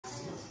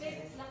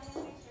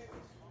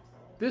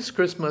This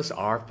Christmas,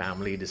 our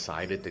family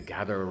decided to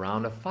gather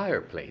around a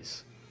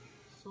fireplace.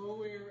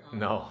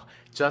 No,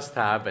 just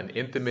have an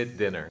intimate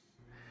dinner.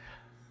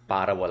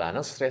 Para wala ng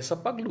stress sa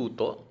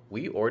pagluto,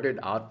 we ordered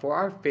out for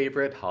our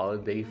favorite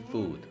holiday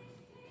food.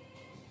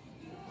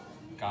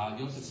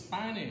 Callos is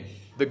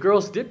Spanish. The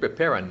girls did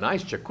prepare a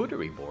nice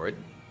charcuterie board.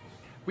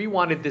 We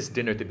wanted this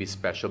dinner to be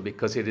special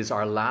because it is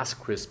our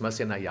last Christmas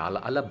in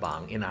Ayala,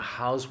 Alabang, in a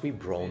house we've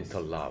grown to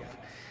love.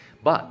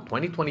 But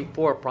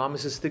 2024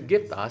 promises to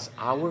gift us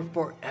our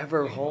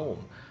forever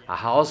home, a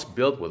house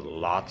built with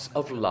lots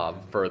of love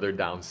further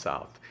down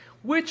south,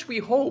 which we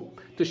hope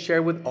to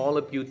share with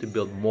all of you to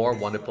build more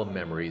wonderful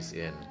memories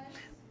in.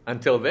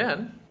 Until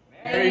then,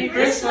 Merry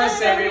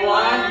Christmas,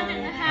 everyone!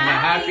 And a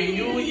Happy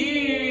New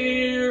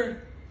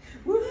Year!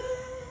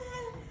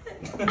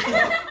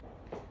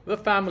 the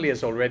family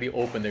has already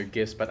opened their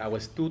gifts, but I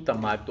was too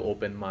tamad to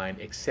open mine,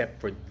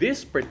 except for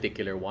this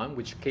particular one,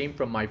 which came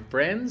from my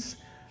friends,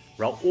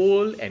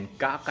 Raul and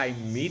Kakay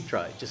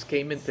Mitra. It just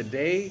came in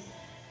today,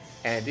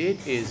 and it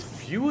is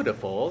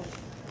beautiful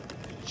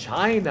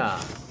China.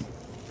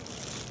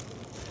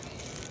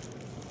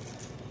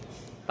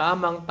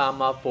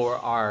 Tamang-tama for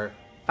our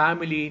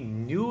family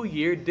New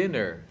Year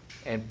dinner.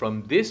 And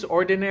from this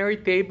ordinary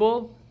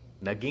table,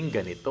 naging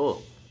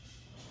ganito.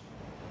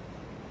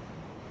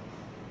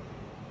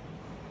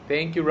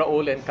 Thank you,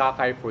 Raul and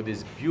Kakay, for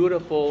this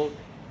beautiful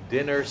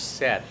dinner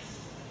set.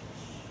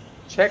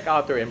 Check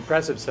out their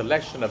impressive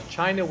selection of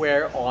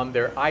Chinaware on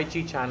their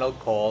IG channel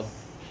called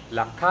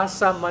La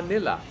Casa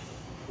Manila.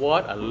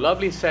 What a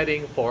lovely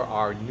setting for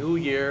our New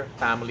Year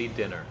family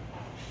dinner.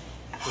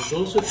 For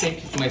those who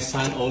think my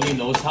son only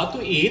knows how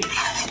to eat,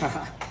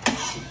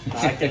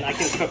 I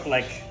can cook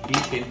like he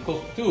can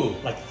cook too.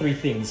 like 3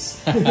 things.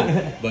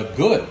 But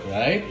good,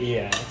 right?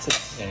 Yeah.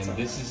 And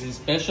this is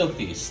his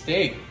specialty,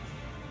 steak.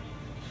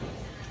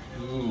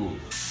 Ooh.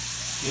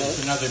 Here's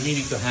another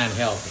meaning to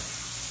handheld.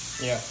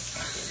 Yeah.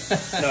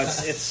 No,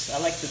 it's. I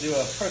like to do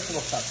a personal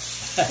touch.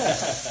 Oh,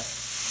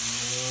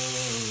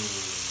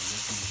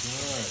 looking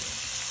good.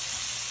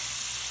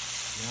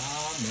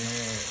 Yummy.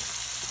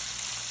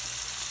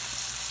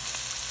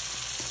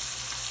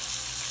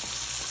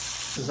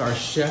 This is our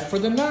chef for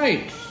the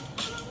night.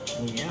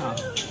 Yeah.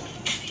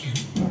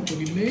 What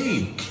he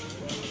made.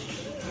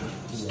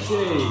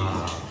 Steak,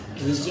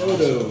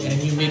 risotto.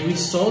 And you made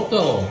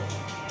risotto.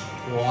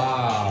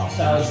 Wow.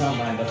 Salad's not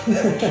mine, but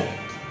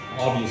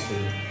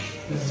obviously.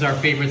 This is our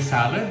favorite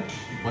salad,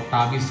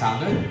 watabi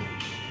salad.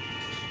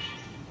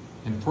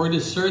 And for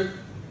dessert,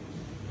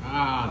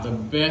 the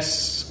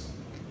best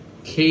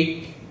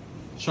cake,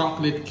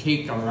 chocolate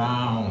cake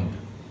around.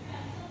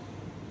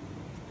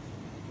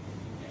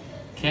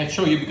 Can't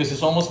show you because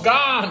it's almost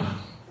gone.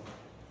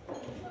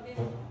 Look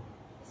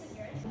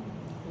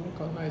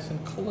how nice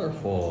and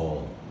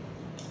colorful.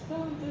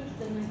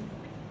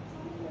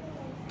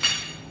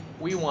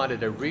 We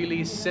wanted a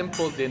really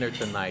simple dinner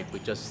tonight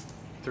with just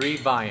 3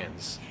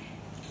 viands.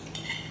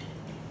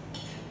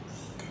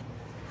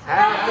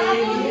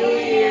 Happy New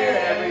Year,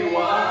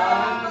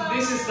 everyone!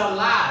 This is the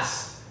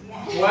last.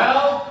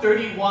 12,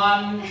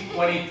 31,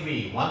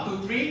 23.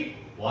 1, 2, 3.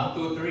 1,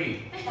 2,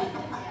 3.